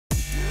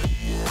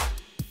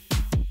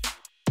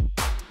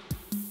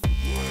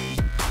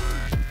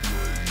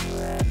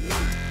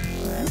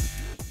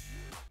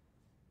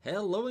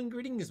Hello and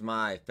greetings,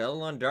 my fellow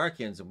Lone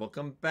Darkins, and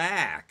welcome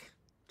back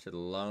to the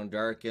Lone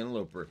Dark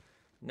Interloper.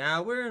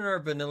 Now, we're in our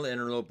vanilla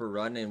Interloper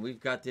run, and we've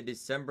got the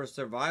December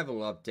survival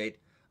update,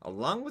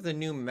 along with a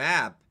new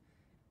map.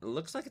 It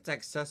looks like it's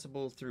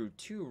accessible through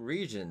 2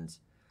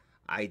 regions.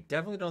 I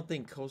definitely don't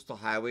think Coastal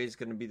Highway is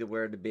going to be the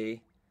where to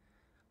be.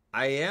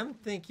 I am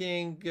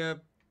thinking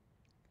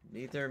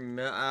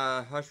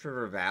either Hush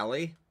River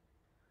Valley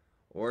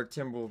or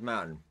Timberwolf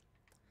Mountain.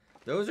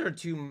 Those are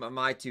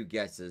my two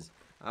guesses.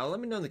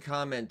 Let me know in the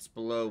comments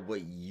below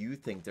what you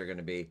think they're going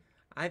to be.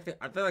 I feel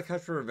like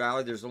Hush River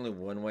Valley, there's only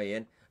one way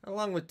in,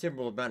 along with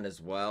Timberwolf Mountain as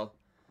well.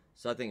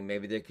 So I think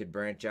maybe they could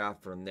branch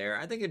out from there.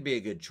 I think it'd be a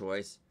good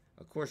choice.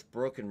 Of course,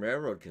 Broken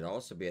Railroad could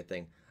also be a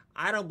thing.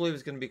 I don't believe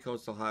it's going to be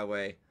Coastal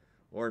Highway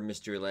or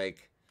Mystery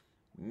Lake.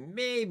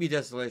 Maybe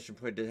Desolation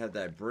Point did have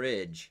that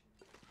bridge.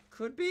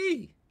 Could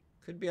be.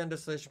 Could be on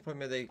Desolation Point.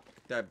 Maybe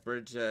that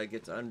bridge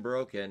gets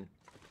unbroken.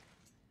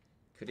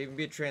 Could even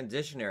be a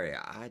transition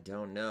area. I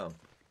don't know.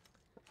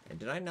 And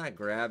did I not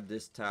grab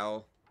this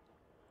towel?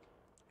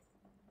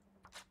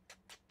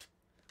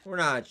 We're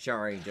not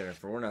showering,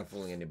 Jennifer. We're not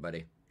fooling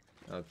anybody.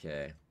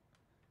 Okay.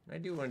 I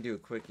do want to do a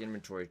quick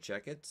inventory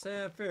check. It's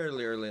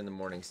fairly early in the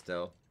morning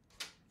still.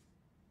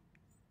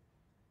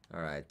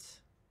 Alright. So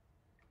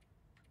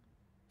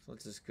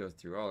let's just go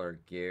through all our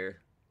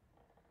gear.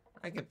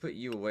 I can put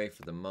you away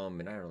for the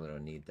moment. I really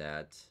don't need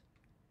that.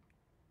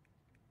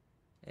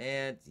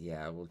 And,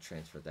 yeah, we'll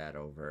transfer that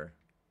over.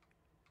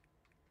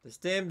 The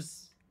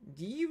stems,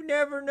 you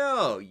never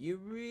know. You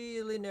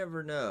really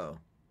never know.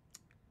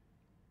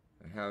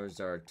 How's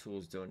our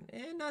tools doing?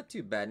 Not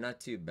too bad, not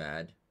too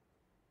bad.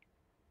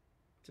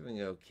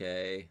 Doing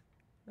okay.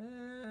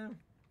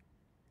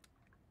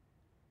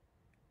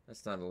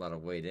 That's not a lot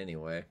of weight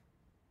anyway.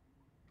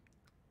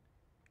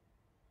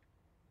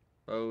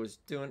 Bo's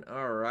doing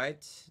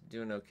alright.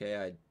 Doing okay.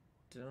 I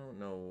don't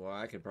know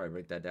why. I could probably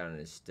break that down in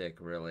a stick,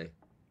 really.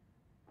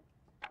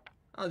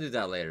 I'll do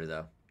that later,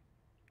 though.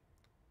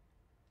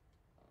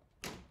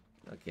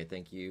 Okay,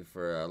 thank you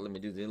for letting me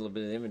do a little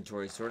bit of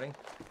inventory sorting.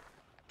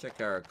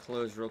 Check our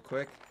clothes real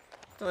quick.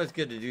 It's always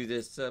good to do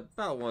this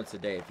about once a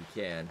day if you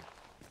can.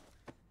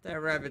 That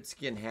rabbit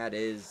skin hat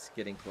is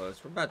getting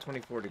close. We're about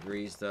 24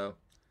 degrees, though.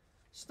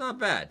 It's not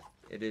bad.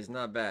 It is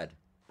not bad.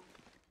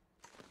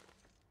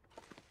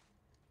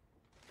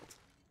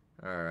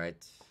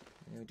 Alright.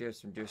 We do have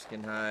some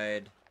deerskin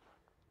hide.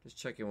 Just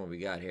checking what we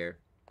got here.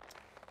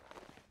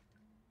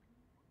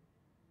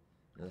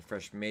 Another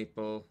fresh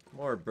maple.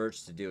 More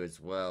birch to do as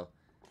well.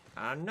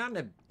 I'm not in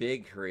a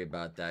big hurry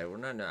about that.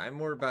 I'm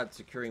more about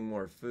securing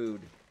more food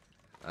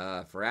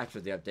for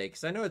after the update.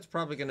 Because I know it's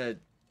probably going to...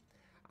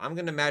 I'm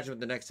going to imagine with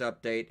the next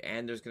update,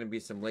 and there's going to be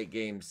some late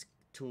game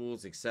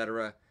tools,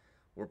 etc.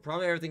 Where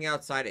probably everything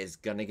outside is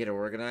going to get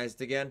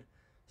organized again.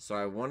 So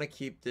I want to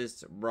keep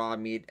this raw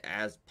meat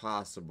as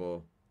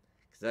possible.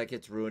 Because that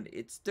gets ruined.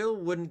 It still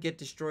wouldn't get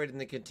destroyed in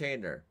the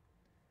container.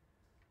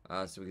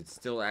 So we could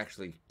still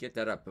actually get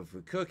that up. If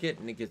we cook it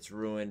and it gets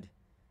ruined,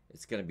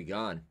 it's going to be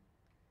gone.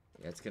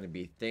 Yeah, it's going to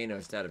be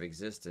Thanos out of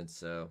existence.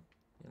 So,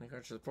 and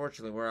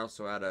unfortunately, we're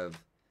also out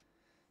of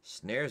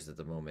snares at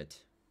the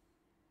moment.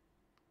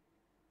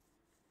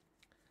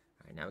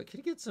 Alright, now we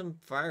could get some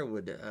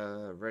firewood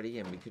ready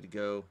and we could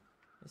go.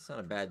 It's not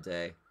a bad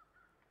day.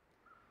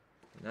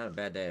 Not a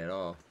bad day at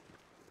all.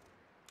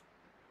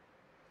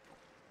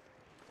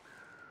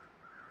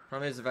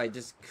 Problem is, if I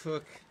just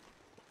cook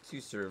to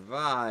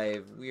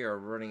survive, we are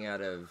running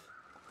out of...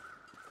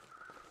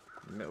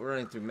 We're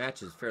running through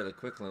matches fairly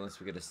quickly unless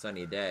we get a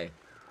sunny day.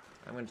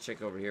 I'm going to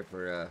check over here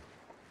for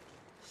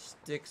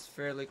sticks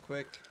fairly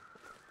quick.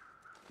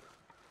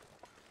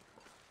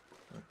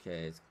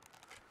 Okay, it's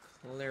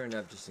clear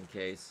enough just in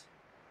case.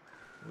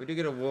 We do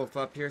get a wolf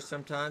up here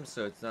sometimes,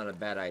 so it's not a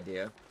bad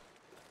idea.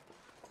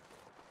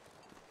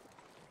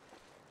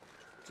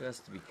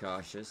 Just to be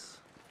cautious.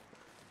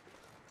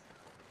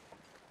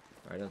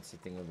 I don't see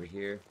anything over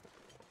here.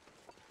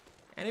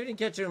 And if you didn't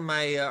catch it in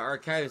my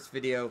archives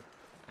video,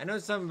 I know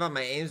something about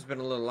my aim's been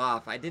a little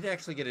off. I did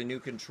actually get a new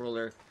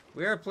controller.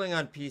 We are playing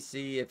on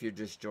PC if you're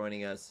just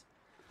joining us.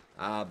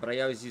 But I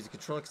always use a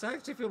controller because I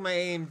actually feel my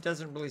aim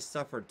doesn't really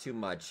suffer too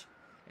much.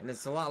 And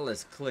it's a lot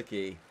less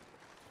clicky,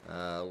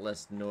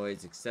 less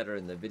noise, etc.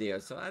 in the video.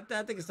 So I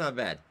think it's not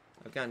bad.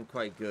 I've gotten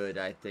quite good,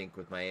 I think,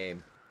 with my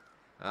aim.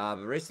 But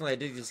recently I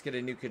did just get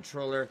a new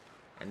controller.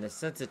 And the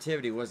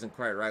sensitivity wasn't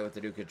quite right with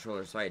the new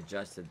controller, so I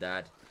adjusted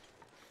that.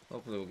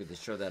 Hopefully we'll get to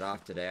show that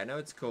off today. I know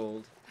it's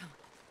cold.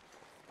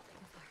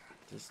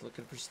 Just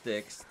looking for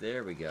sticks.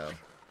 There we go.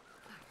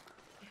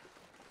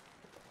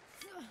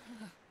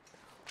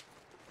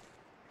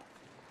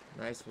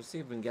 Nice. We'll see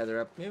if we can gather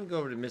up. Maybe we'll go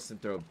over to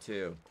Misanthrope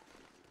too.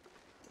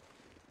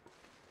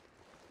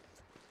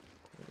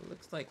 It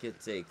looks like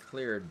it's a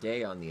clear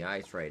day on the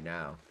ice right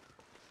now.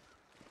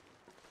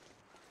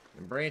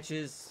 And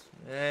branches,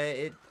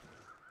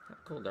 how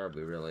cold are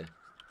we really?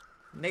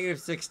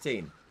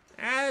 -16.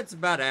 It's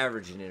about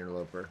average in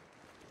Interloper.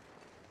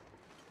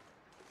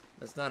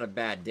 That's not a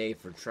bad day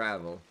for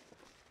travel.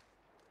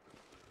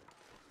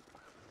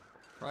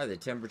 Probably the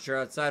temperature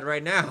outside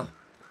right now.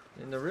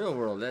 In the real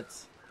world,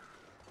 that's...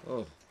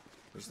 Oh,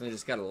 recently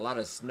just got a lot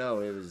of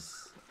snow. It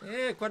was,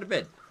 quite a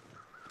bit.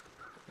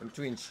 In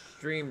between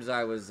streams,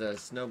 I was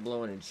snow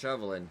blowing and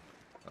shoveling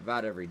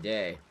about every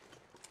day.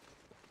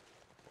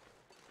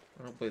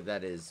 I don't believe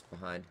that is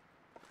behind.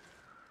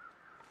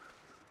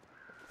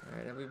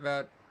 Alright, and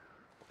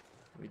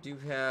we do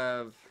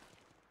have...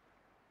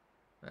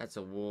 That's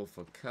a wolf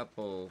a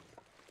couple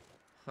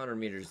 100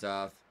 meters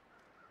off.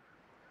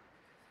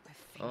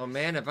 Oh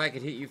man, if I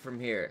could hit you from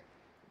here.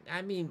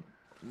 I mean,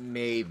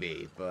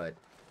 maybe, but...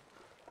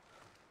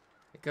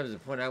 It comes to a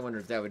point I wonder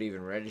if that would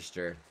even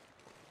register.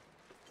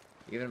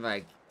 Even if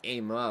I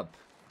aim up,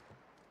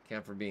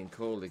 count for being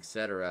cold,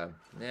 etc.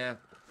 Nah.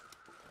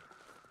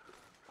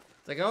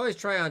 It's like I always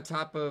try on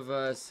top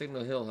of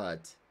Signal Hill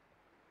Hut.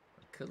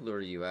 I could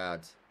lure you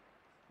out.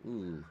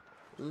 Ooh.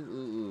 Ooh,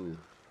 ooh, ooh.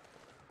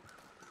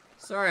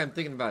 Sorry, I'm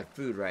thinking about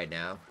food right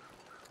now.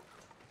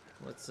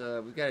 Let's,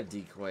 we got a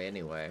decoy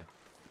anyway.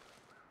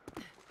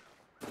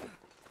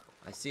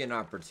 I see an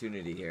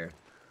opportunity here.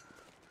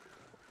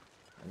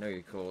 I know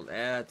you're cold.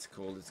 It's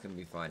cold. It's gonna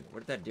be fine.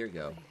 Where'd that deer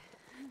go?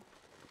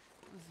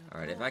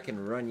 Alright, if I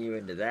can run you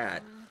into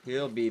that,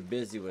 he'll be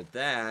busy with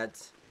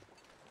that.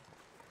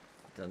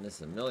 Done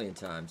this a million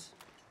times.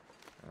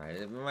 Alright,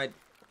 we might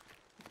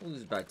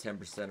lose about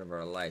 10% of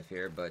our life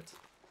here, but...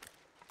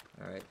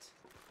 Alright.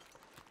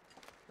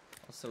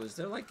 Also, is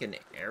there like an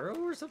arrow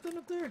or something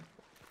up there?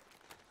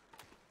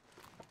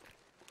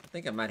 I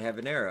think I might have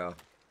an arrow.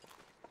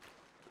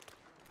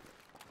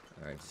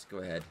 Alright, just go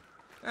ahead.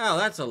 Oh,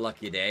 that's a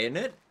lucky day, isn't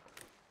it?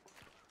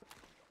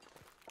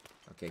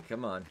 Okay,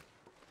 come on.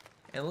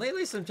 And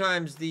lately,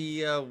 sometimes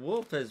the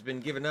wolf has been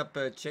giving up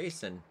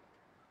chasing.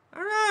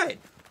 Alright!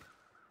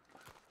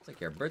 It's like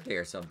your birthday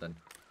or something.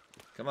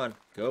 Come on,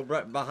 go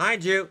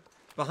behind you!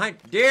 Behind,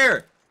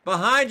 deer!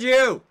 Behind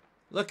you!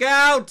 Look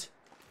out!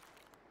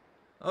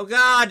 Oh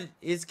God,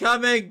 he's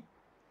coming!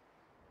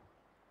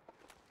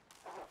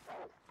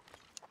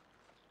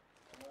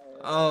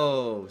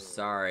 Oh,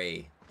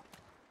 sorry.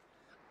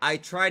 I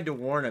tried to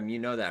warn him, you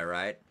know that,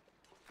 right?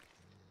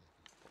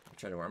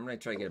 I'm gonna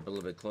try to get a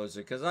little bit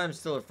closer, because I'm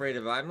still afraid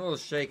of... I'm a little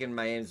shaken,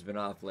 my aim's been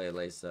off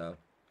lately, so...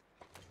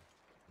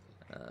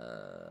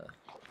 how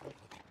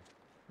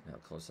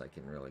close I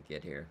can really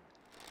get here.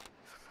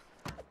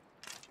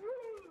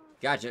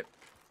 Gotcha.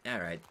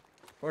 Alright.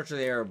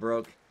 Fortunately, the arrow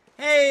broke.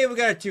 Hey, we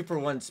got a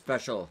 2-for-1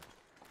 special.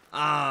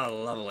 Ah,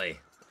 lovely.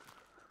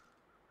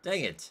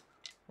 Dang it.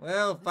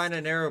 Well, find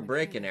an arrow,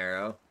 break an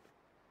arrow.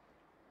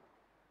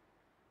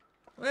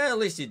 Well, at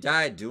least you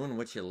died doing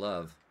what you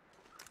love.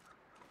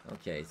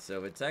 Okay,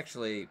 so it's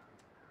actually...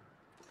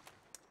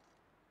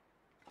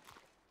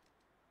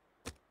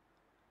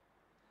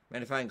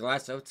 Magnifying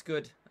glass. Oh, it's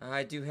good.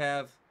 I do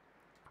have...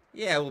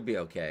 Yeah, we'll be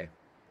okay.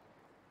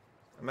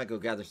 I might go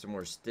gather some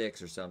more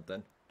sticks or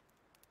something.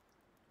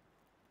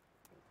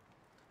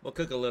 We'll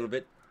cook a little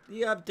bit.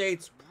 The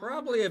update's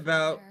probably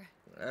about,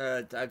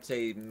 I'd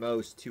say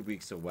most 2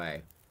 weeks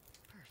away.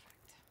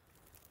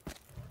 Perfect.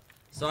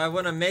 So I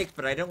want to make,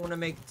 but I don't want to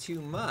make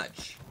too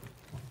much.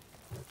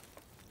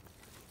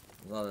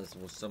 Well,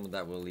 some of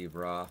that we'll leave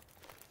raw.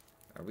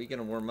 Are we going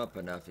to warm up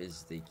enough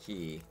is the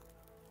key.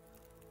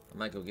 I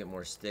might go get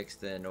more sticks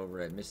then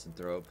over at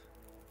Misanthrope.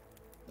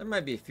 There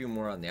might be a few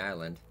more on the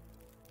island.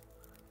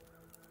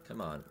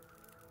 Come on.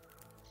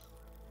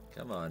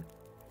 Come on.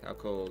 How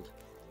cold?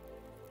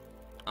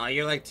 Oh,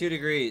 you're like 2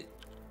 degrees.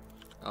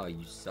 Oh,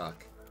 you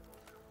suck.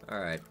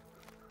 Alright.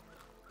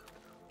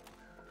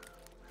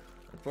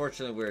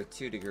 Unfortunately, we're at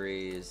 2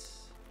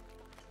 degrees.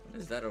 What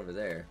is that over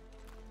there?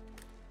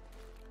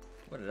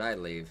 What did I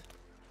leave?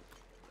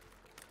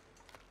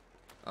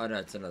 Oh, no,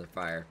 it's another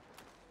fire.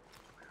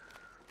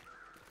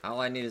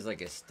 All I need is like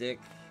a stick,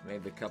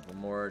 maybe a couple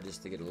more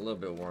just to get a little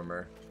bit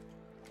warmer.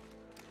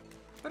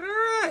 But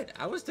alright,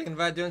 I was thinking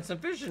about doing some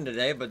fishing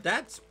today, but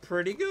that's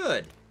pretty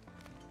good.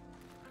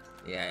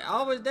 Yeah,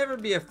 always never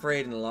be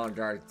afraid in the long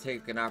dark to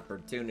take an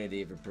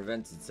opportunity if it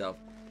presents itself.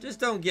 Just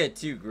don't get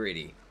too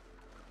greedy.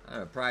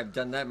 I've probably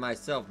done that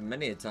myself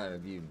many a time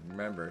if you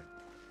remember.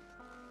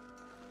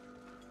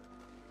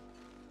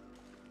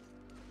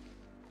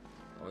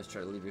 Always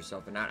try to leave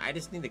yourself an out. I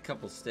just need a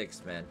couple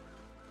sticks, man.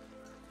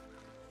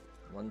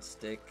 1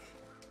 stick.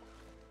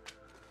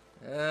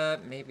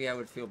 Maybe I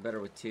would feel better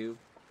with 2.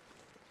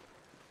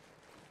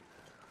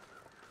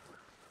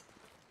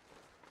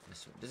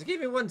 Just give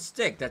me 1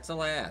 stick, that's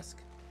all I ask.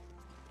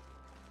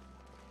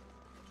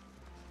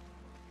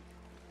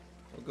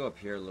 We'll go up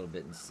here a little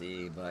bit and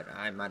see, but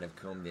I might have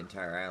combed the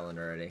entire island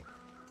already.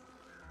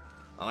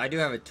 Oh, I do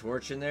have a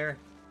torch in there.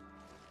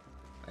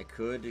 I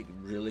could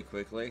really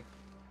quickly.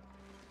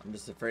 I'm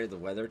just afraid of the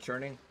weather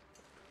turning.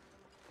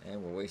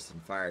 And we're wasting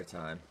fire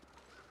time.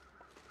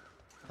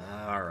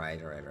 Alright.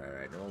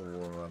 We'll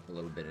warm up a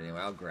little bit anyway.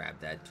 I'll grab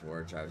that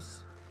torch.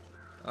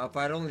 Oh, if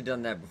I'd only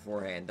done that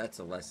beforehand, that's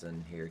a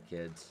lesson here,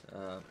 kids.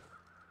 Yeah,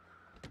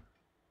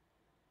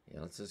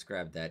 let's just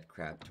grab that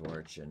crap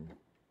torch and...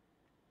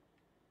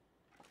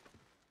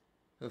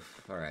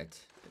 Oof, alright.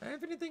 Did I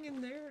have anything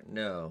in there?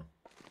 No.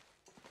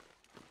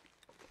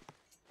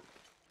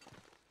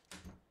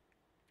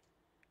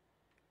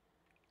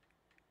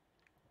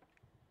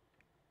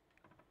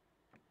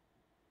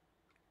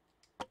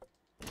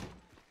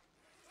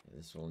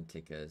 This will only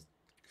take a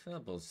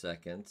couple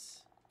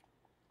seconds.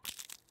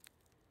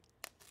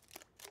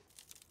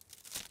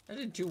 I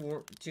did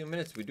 2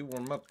 minutes. We do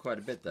warm up quite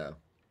a bit, though.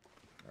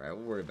 Alright,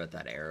 we'll worry about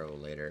that arrow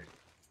later.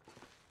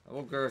 I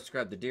will go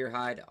grab the deer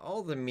hide,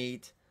 all the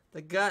meat.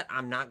 The gut,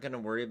 I'm not going to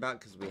worry about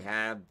because we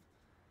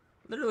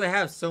literally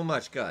have so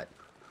much gut.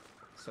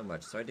 So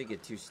much. So I did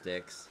get 2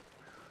 sticks.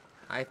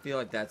 I feel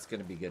like that's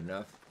going to be good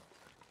enough.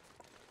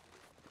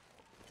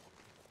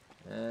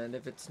 And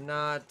if it's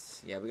not,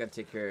 yeah, we got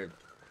to take care of...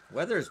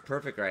 Weather is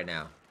perfect right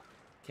now.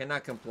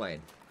 Cannot complain.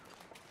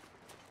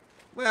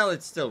 Well,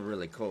 it's still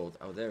really cold.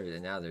 Oh,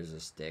 now there's a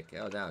stick.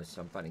 Oh, now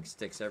I'm finding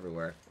sticks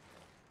everywhere.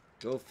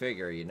 Go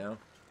figure, you know?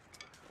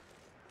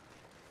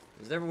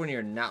 Because every when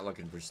you're not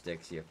looking for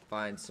sticks, you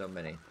find so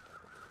many.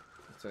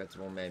 So that's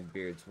One Man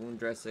Beard's wound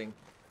dressing.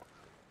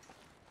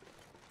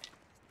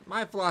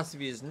 My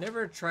philosophy is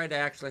never try to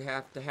actually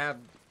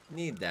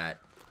need that.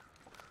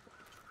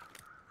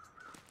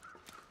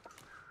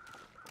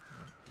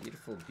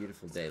 Beautiful,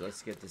 beautiful day.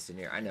 Let's get this in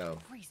here. I know.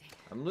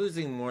 I'm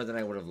losing more than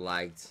I would have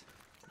liked,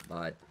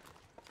 but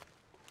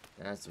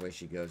that's the way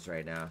she goes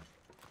right now.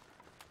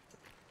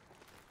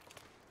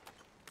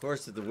 Of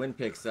course, if the wind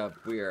picks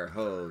up, we are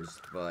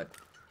hosed, but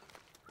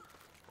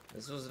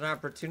this was an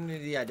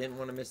opportunity I didn't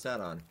want to miss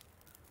out on.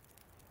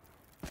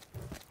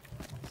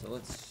 So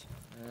let's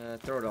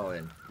throw it all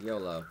in.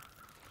 YOLO.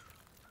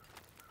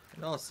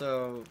 And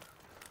also,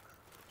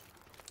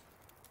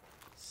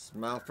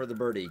 smile for the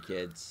birdie,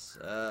 kids.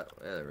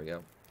 There we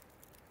go.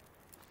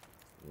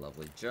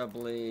 Lovely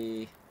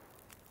jubbly.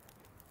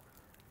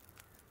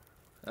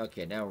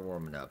 Okay, now we're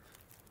warming up.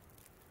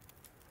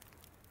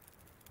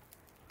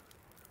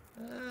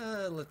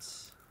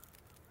 Let's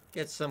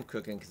get some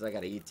cooking because I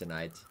gotta eat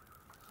tonight.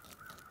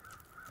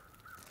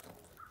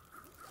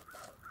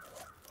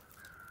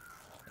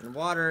 And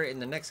water, in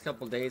the next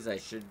couple days I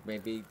should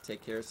maybe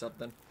take care of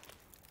something.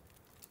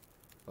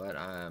 But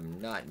I'm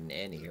not in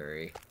any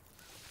hurry.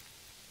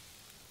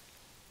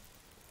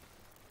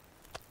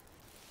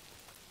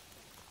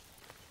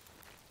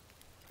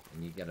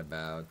 And you got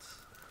about...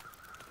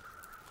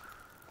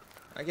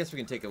 I guess we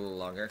can take a little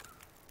longer.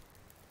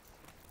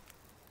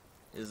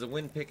 Is the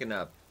wind picking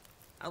up?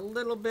 A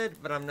little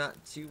bit, but I'm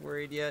not too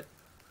worried yet.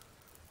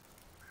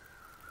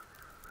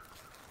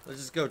 Let's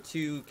just go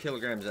 2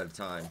 kilograms at a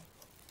time.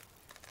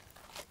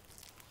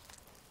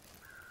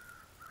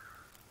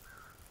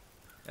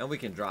 And we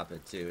can drop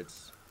it too.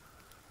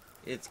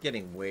 It's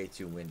getting way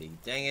too windy.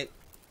 Dang it.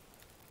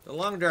 The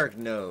Long Dark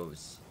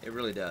knows. It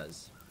really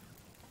does.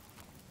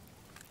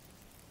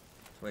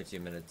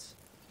 22 minutes.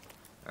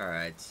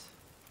 Alright.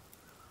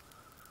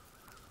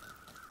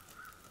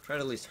 Try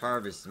to at least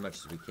harvest as much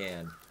as we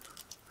can.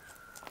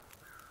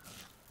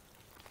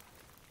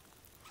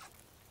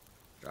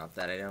 Drop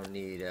that. I don't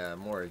need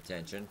more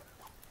attention.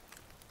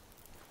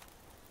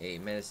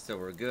 8 minutes till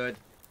we're good.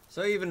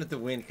 So even if the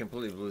wind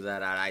completely blew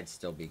that out, I'd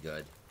still be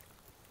good.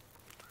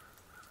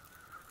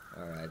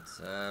 Alright,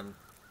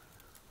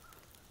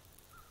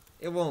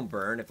 it won't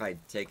burn if I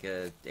take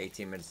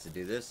 18 minutes to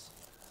do this.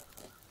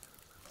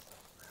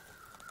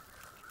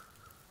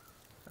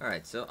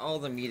 Alright, so all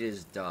the meat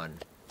is done.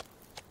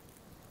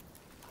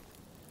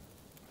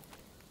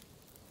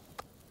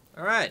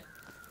 Alright.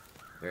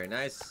 Very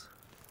nice.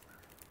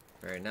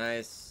 Very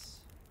nice.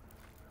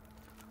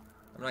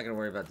 I'm not going to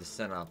worry about the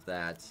scent off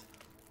that.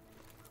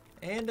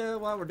 And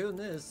while we're doing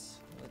this,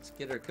 let's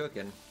get her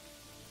cooking.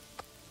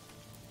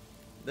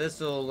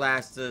 This will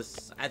last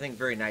us, I think,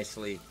 very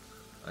nicely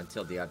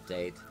until the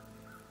update.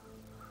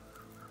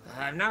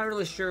 I'm not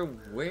really sure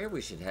where we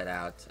should head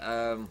out.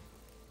 I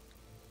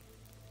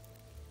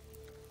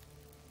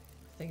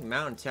think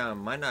Mountain Town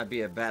might not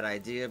be a bad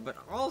idea, but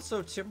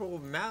also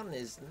Timberwolf Mountain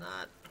is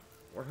not,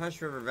 or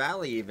Hush River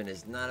Valley even,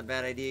 is not a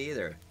bad idea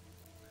either.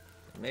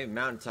 Maybe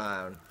Mountain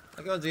Town.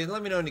 Let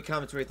me know in the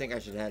comments where you think I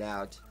should head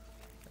out.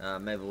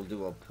 Maybe we'll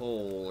do a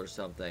poll or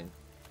something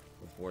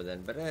before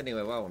then. But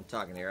anyway, while I'm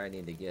talking here, I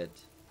need to get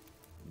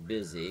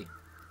busy.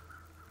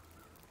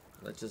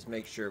 Let's just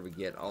make sure we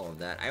get all of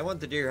that. I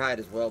want the deer hide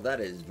as well. That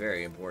is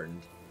very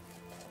important.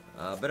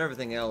 But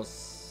everything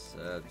else,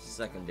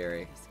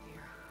 secondary.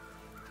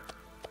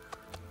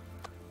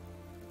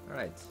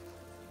 Alright.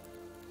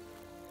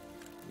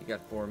 You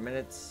got 4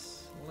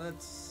 minutes.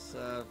 Let's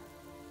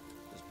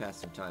just pass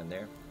some time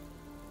there.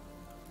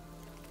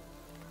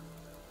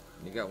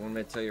 You got 1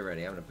 minute till you're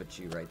ready. I'm going to put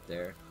you right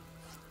there.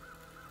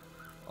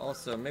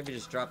 Also, maybe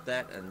just drop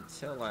that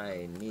until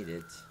I need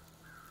it.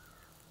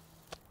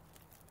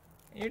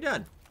 And you're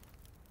done.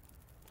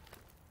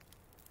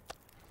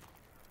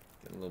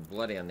 Getting a little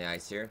bloody on the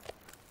ice here.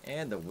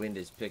 And the wind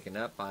is picking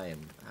up. I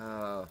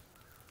don't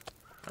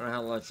know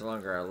how much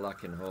longer our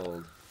luck can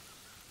hold.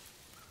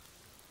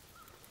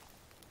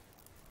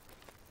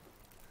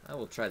 I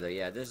will try though.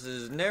 Yeah, this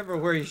is never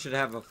where you should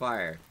have a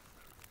fire.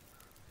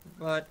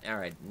 But,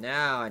 alright,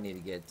 now I need to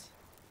get...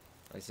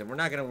 Like I said, we're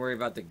not going to worry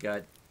about the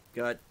gut.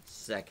 Gut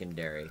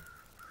secondary.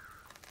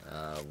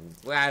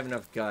 We have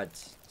enough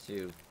gut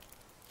to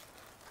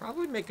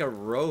probably make a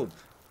rope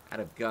out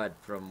of gut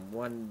from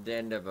one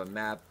end of a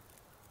map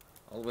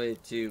all the way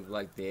to,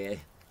 like, the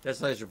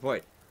destination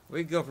point.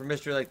 We can go from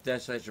Mystery Lake to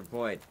destination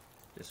point.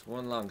 Just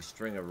one long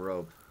string of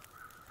rope.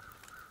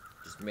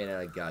 Just made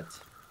out of gut.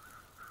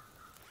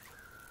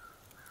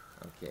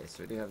 Okay,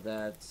 so we do have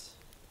that.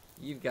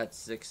 You've got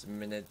 6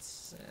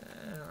 minutes.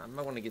 I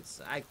might want to get...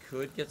 I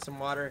could get some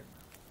water.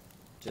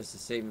 Just to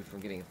save me from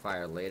getting a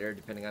fire later,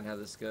 depending on how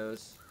this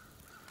goes.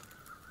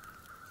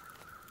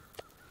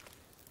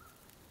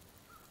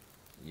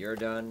 You're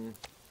done.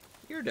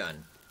 You're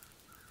done.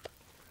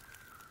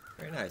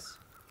 Very nice.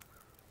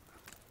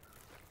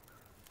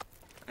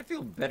 I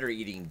feel better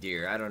eating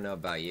deer. I don't know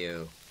about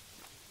you.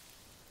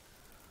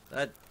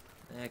 That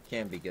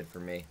can be good for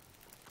me.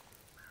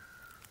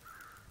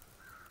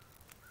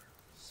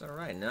 It's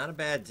alright. Not a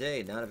bad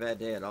day. Not a bad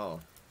day at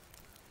all.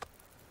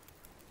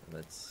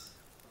 Let's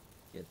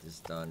get this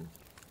done.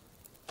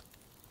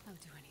 I'll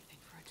do anything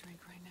for a drink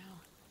right now.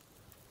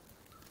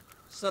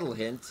 Subtle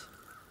hint.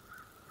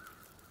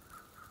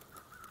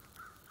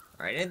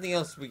 Alright, anything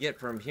else we get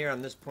from here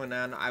on this point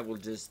on, I will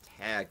just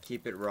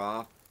keep it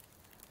raw.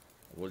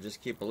 We'll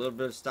just keep a little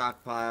bit of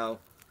stockpile.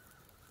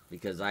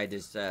 Because I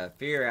just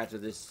fear after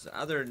this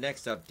other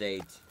next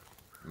update,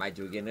 might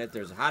do again. If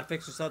there's a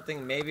hotfix or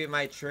something, maybe it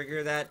might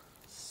trigger that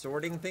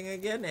sorting thing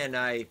again. And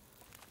I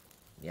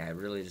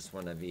really just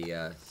want to be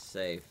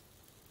safe.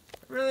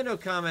 Really no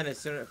comment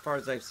as far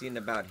as I've seen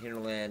about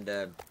Hinterland.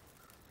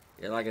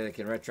 Like they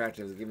can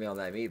retroactively give me all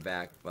that meat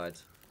back,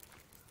 but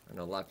I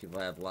know a lot of people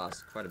have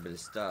lost quite a bit of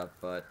stuff,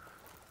 but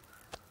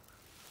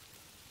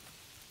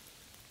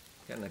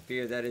kind of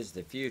fear that is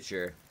the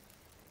future.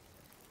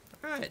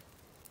 Alright.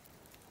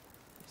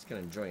 Just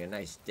gonna enjoy a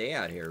nice day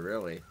out here,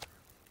 really.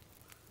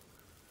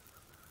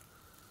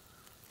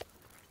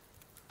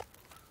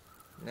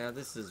 Now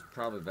this is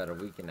probably about a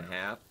week and a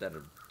half.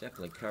 That'll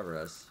definitely cover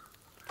us.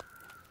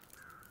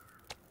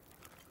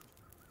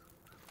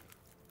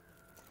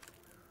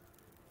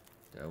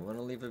 Do I want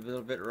to leave it a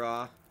little bit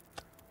raw?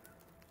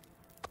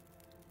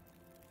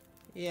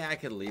 Yeah, I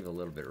could leave a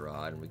little bit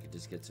raw and we could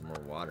just get some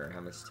more water. How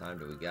much time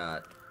do we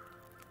got?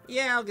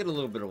 Yeah, I'll get a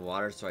little bit of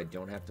water so I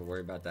don't have to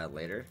worry about that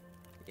later.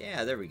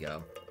 Yeah, there we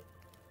go.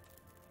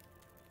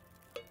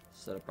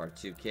 Set up our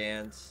 2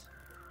 cans.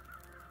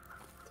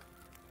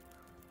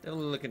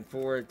 Definitely looking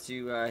forward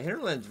to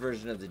Hinterland's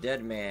version of the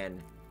Dead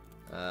Man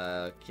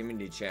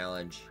community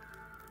challenge.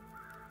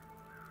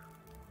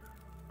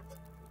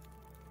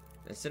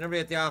 They said nobody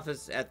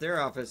at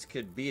their office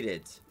could beat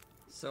it.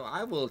 So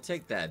I will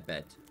take that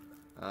bet.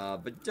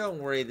 But don't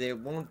worry, they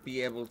won't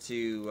be able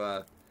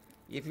to...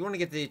 if you want to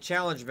get the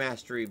Challenge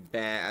Mastery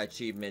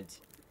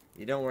achievement,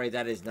 you don't worry,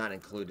 that is not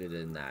included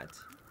in that.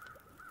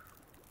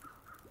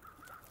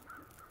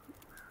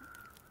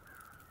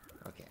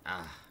 Okay,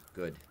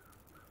 good.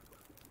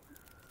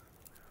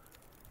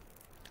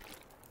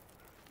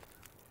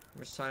 How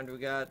much time do we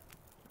got?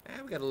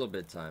 We got a little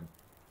bit of time.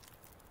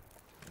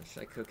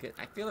 Should I cook it?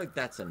 I feel like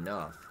that's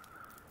enough.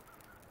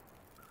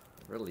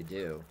 I really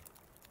do.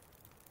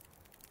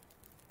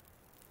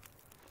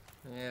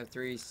 Yeah,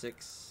 3,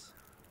 6.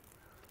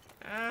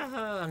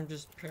 I'm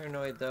just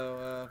paranoid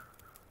though.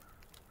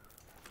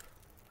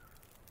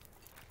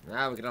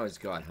 Now we can always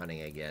go out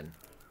hunting again.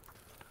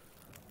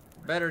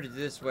 Better to do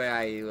this way.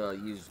 I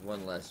use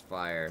one less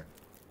fire.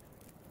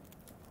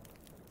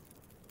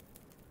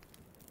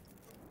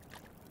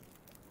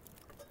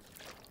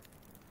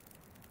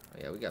 Oh,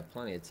 yeah, we got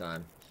plenty of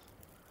time.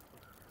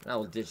 Now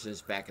we'll ditch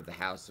this back at the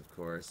house, of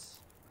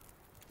course.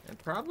 And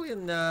probably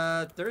in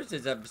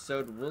Thursday's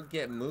episode, we'll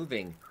get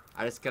moving.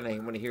 I just kind of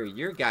want to hear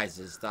your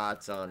guys'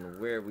 thoughts on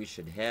where we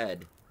should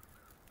head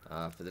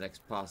for the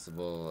next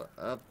possible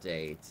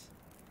update.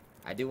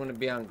 I do want to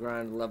be on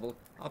ground level.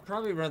 I'll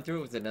probably run through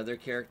it with another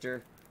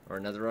character or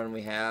another run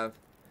we have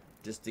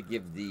just to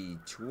give the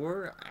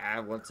tour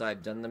once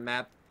I've done the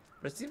map.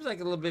 But it seems like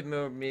a little bit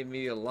more,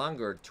 maybe a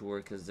longer tour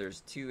because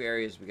there's 2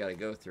 areas we got to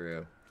go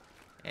through.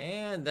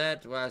 And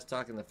that, while I was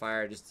talking, the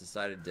fire just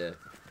decided to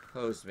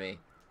post me.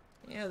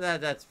 Yeah,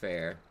 that's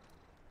fair.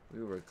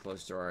 We were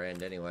close to our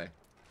end anyway.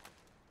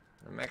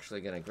 I'm actually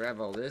going to grab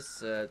all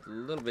this. A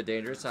little bit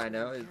dangerous, I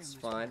know. It's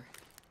fine.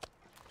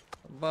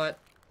 But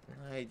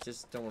I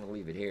just don't want to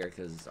leave it here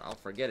because I'll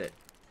forget it.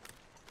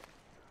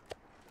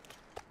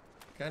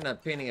 Kind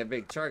of painting a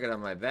big target on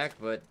my back,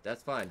 but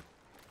that's fine.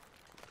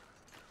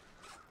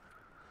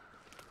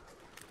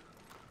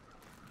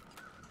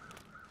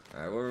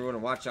 Alright, where we want to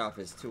watch off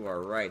is to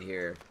our right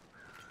here.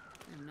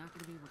 I'm not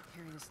going to be able to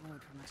carry this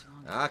load for much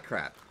longer. Ah,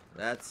 crap.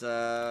 That's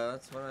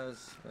when I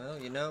was, well,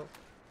 you know.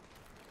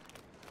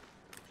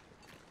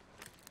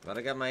 But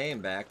I got my aim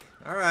back.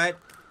 Alright.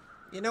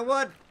 You know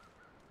what?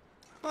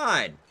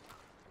 Fine.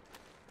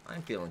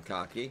 I'm feeling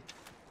cocky.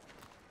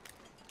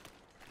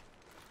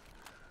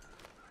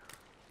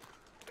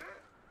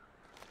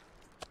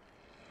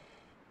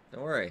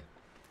 Don't worry.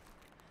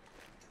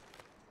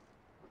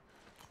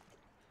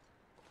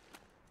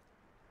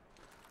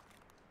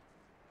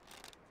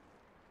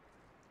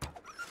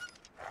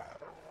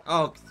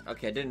 Oh,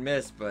 okay, I didn't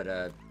miss, but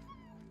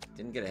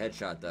didn't get a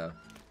headshot though.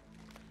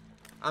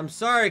 I'm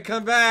sorry,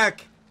 come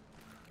back!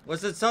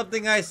 Was it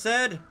something I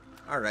said?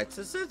 Alright,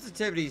 so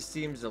sensitivity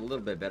seems a little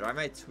bit better. I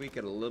might tweak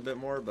it a little bit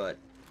more, but...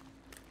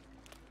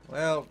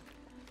 Well...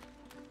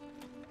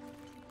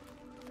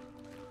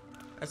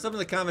 As some of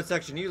the comment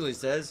section usually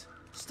says,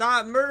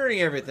 stop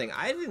murdering everything.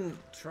 I didn't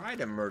try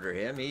to murder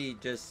him. He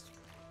just...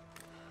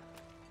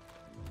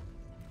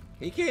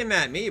 He came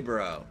at me,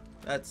 bro.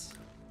 That's...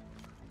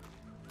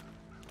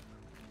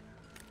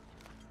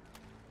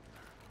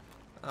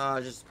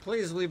 just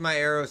please leave my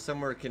arrow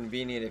somewhere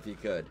convenient if you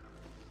could.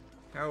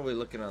 How are we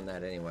looking on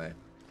that anyway?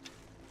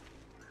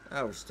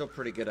 Oh, we're still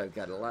pretty good. I've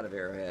got a lot of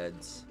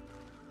arrowheads.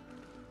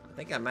 I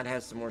think I might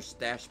have some more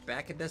stashed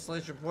back at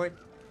Desolation Point.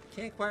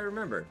 Can't quite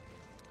remember.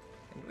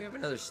 And we have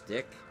another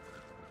stick.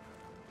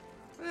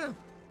 Well,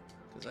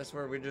 because I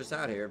swear we're just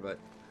out here, but...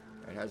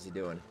 Alright, how's he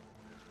doing?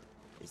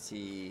 Is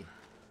he...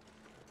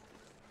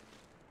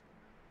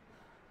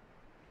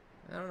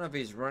 I don't know if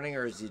he's running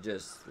or is he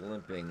just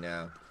limping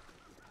now.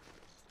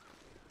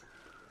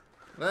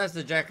 Well, that's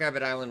the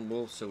Jackrabbit Island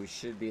wolf, so we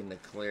should be in the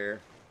clear.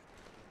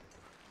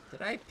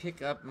 Did I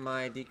pick up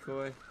my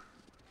decoy?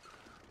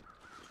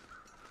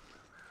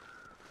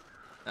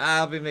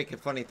 I'll be making a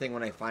funny thing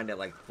when I find it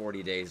like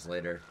 40 days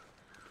later.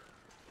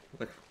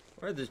 Look,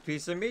 where'd this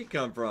piece of meat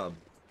come from?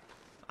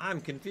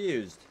 I'm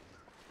confused.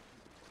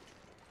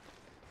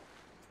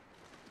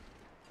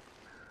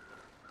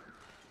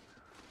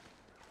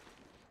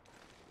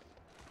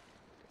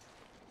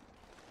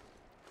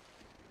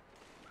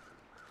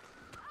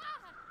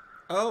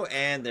 Oh,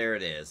 and there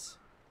it is.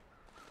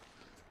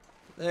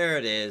 There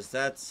it is.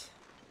 That's...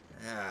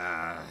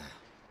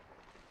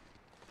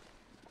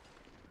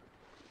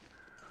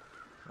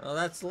 Well,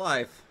 that's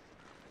life.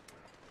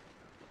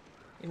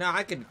 You know,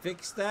 I could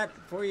fix that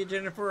for you,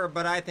 Jennifer,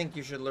 but I think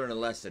you should learn a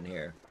lesson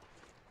here.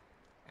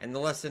 And the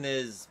lesson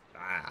is...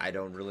 I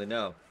don't really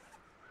know.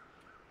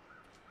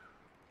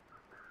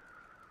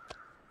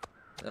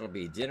 That'll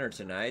be dinner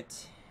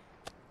tonight.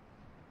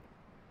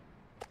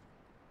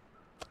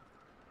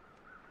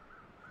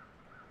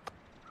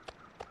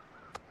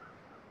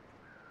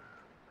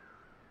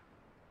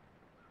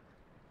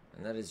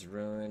 And that is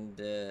ruined.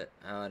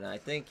 Oh, and I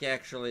think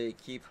actually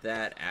keep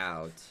that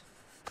out.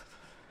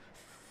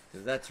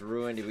 Because that's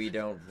ruined. We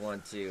don't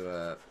want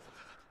to,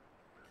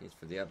 case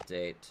for the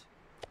update.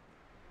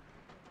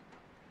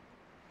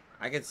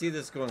 I can see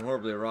this going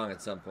horribly wrong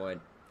at some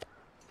point.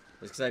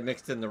 Just because I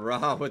mixed in the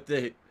raw with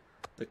the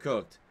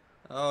cooked.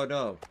 Oh,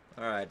 no.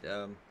 Alright,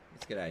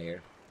 let's get out of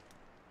here.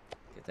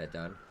 Get that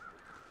done.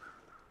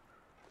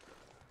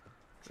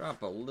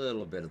 Drop a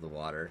little bit of the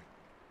water.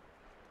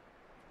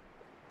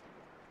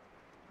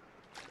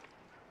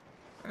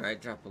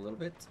 Alright, drop a little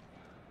bit.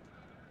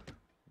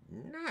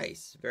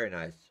 Nice. Very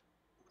nice.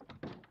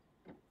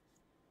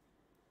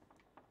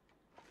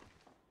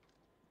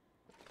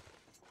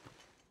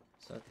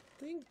 So I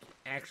think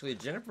actually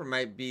Jennifer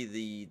might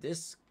be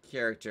this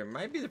character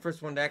might be the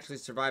first one to actually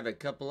survive a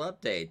couple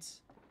updates.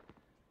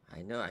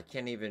 I know, I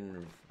can't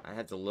even, I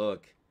have to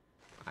look.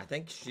 I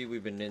think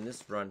we've been in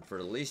this run for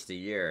at least a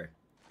year.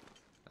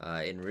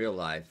 In real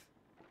life.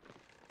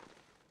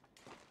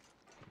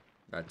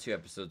 About 2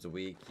 episodes a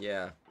week,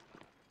 yeah.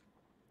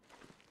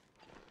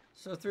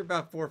 So through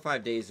about 4 or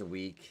 5 days a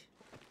week,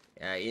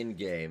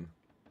 in-game.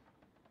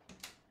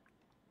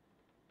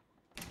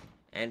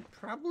 And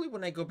probably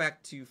when I go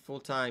back to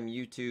full-time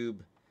YouTube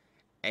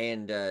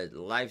and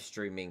live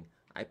streaming,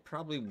 I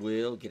probably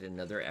will get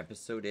another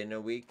episode in a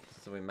week.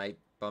 So we might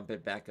bump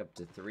it back up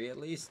to 3 at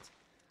least.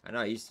 I know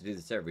I used to do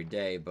this every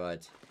day,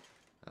 but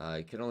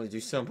you can only do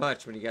so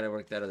much when you gotta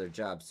work that other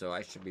job. So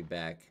I should be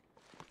back.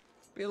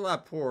 Be a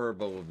lot poorer,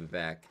 but we'll be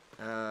back.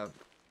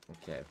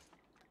 Okay.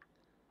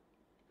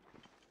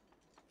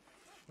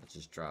 Let's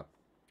just drop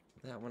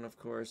that one, of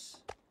course.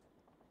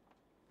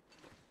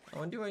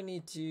 Oh, and do I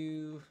need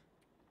to...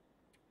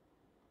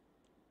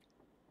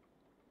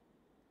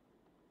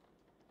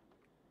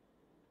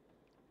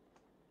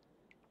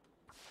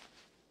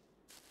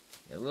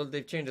 Yeah,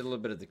 they've changed a little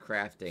bit of the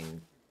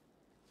crafting.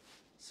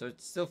 So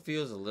it still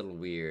feels a little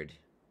weird.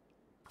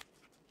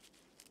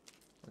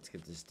 Let's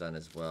get this done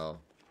as well.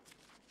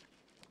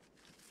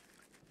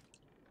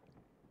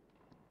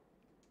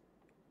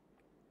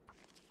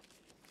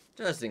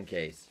 Just in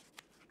case.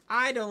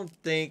 I don't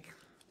think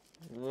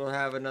we'll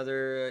have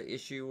another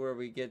issue where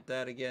we get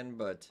that again,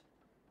 but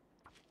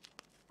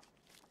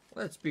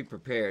let's be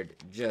prepared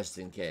just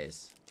in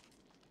case.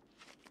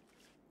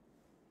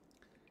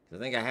 I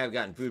think I have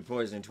gotten food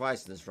poisoning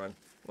twice in this run.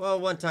 Well,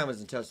 one time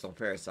was intestinal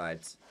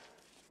parasites.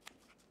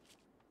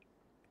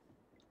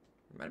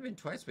 It might have been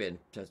twice we had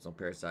intestinal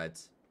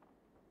parasites.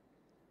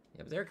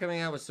 Yeah, but they're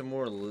coming out with some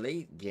more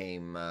late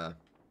game,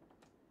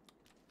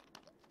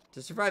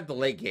 to survive the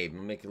late game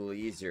and make it a little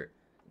easier.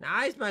 Now,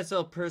 I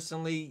myself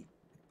personally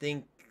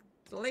think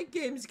the late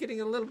game is getting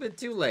a little bit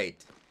too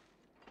late.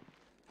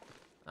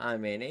 I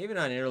mean, even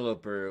on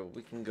Interloper,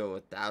 we can go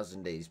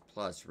 1,000 days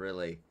plus,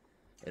 really.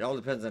 It all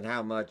depends on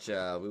how much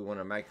we want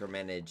to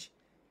micromanage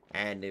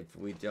and if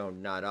we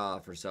don't nod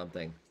off or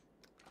something.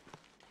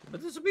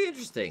 But this will be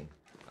interesting.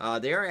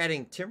 They are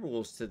adding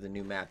Timberwolves to the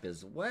new map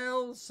as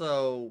well,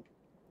 so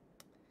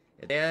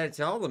if they add it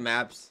to all the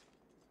maps,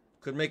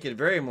 could make it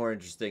very more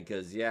interesting,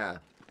 because, yeah,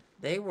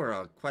 they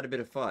were quite a bit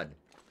of fun.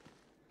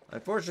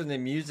 Unfortunately,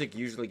 the music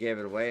usually gave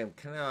it away, and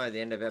kind of at the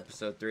end of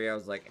episode 3, I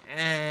was like,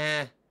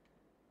 eh.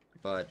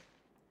 But,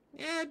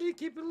 yeah, it did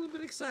keep it a little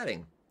bit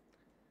exciting.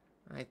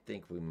 I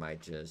think we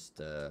might just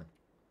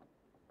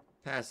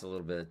pass a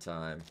little bit of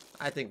time.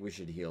 I think we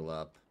should heal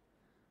up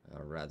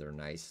rather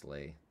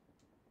nicely.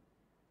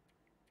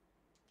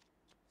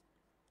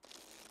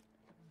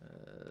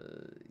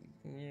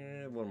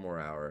 Yeah, 1 more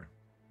hour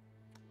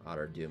ought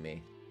to do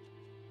me.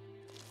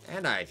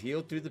 And I've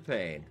healed through the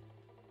pain.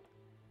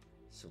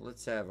 So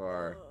let's have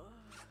our...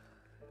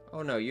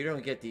 Oh no, you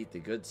don't get to eat the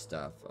good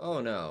stuff.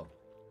 Oh no.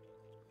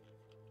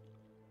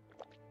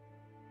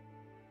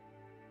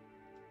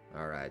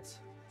 Alright.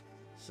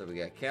 So we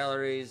got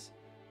calories.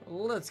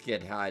 Let's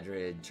get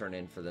hydrated and turn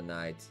in for the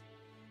night.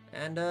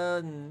 And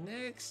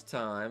next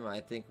time, I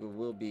think we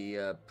will be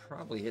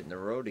probably hitting the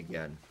road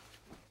again.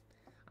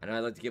 I know I'd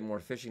like to get more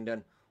fishing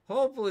done.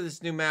 Hopefully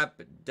this new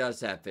map does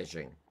have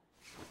fishing.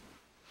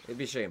 It'd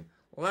be a shame.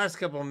 The last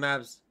couple of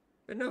maps,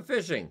 but no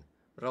fishing.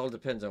 But it all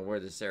depends on where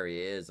this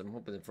area is. I'm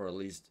hoping for at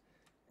least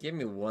give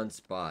me one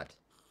spot.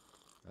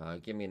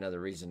 Give me another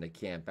reason to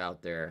camp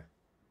out there.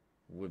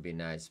 Would be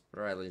nice. But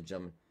alright, ladies and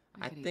gentlemen.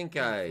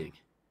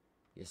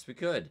 Yes, we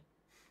could.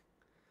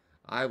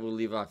 I will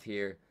leave off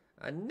here.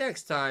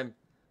 Next time,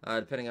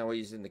 depending on what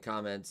you see in the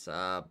comments,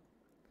 I'll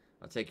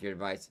take your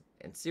advice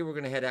and see where we're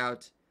going to head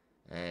out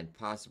and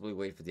possibly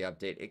wait for the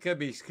update. It could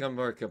be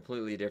somewhere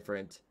completely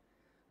different.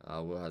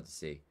 We'll have to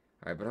see.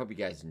 Alright, but I hope you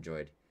guys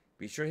enjoyed.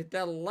 Be sure to hit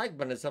that like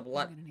button. It's up a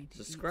lot.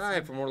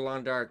 Subscribe for more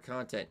Long Dark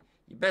content.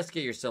 You best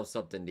get yourself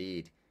something to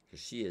eat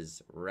because she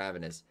is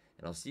ravenous.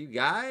 And I'll see you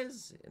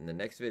guys in the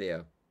next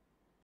video.